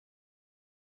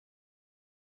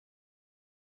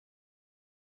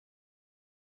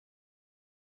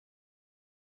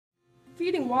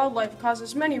Feeding wildlife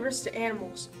causes many risks to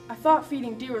animals. I thought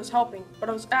feeding deer was helping, but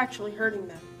I was actually hurting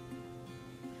them.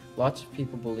 Lots of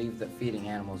people believe that feeding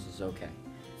animals is okay.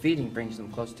 Feeding brings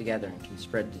them close together and can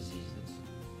spread diseases.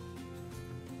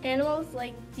 Animals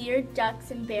like deer,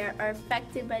 ducks, and bear are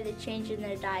affected by the change in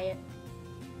their diet.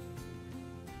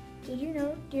 Did you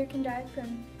know deer can die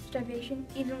from starvation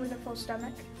even with a full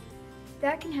stomach?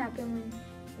 That can happen when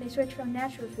they switch from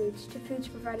natural foods to foods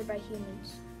provided by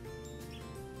humans.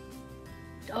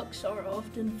 Ducks are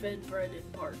often fed bread in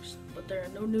parks, but there are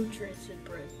no nutrients in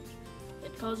bread.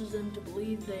 It causes them to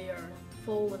believe they are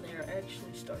full when they are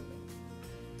actually starving.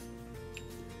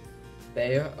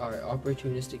 Bears are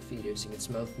opportunistic feeders and can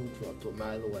smell food from up to a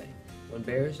mile away. When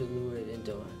bears are lured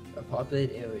into a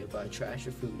populated area by trash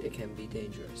or food, it can be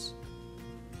dangerous.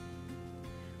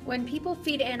 When people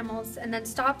feed animals and then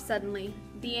stop suddenly,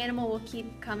 the animal will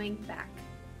keep coming back.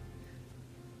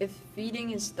 If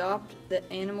feeding is stopped,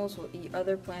 the animals will eat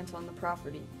other plants on the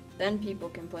property. Then people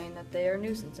complain that they are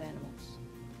nuisance animals.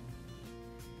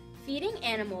 Feeding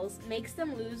animals makes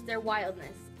them lose their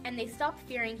wildness, and they stop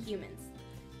fearing humans.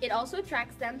 It also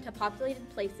attracts them to populated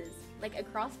places, like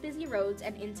across busy roads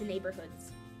and into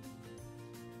neighborhoods.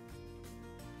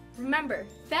 Remember,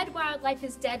 fed wildlife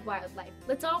is dead wildlife.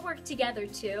 Let's all work together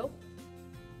to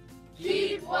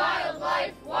keep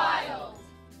wildlife wild!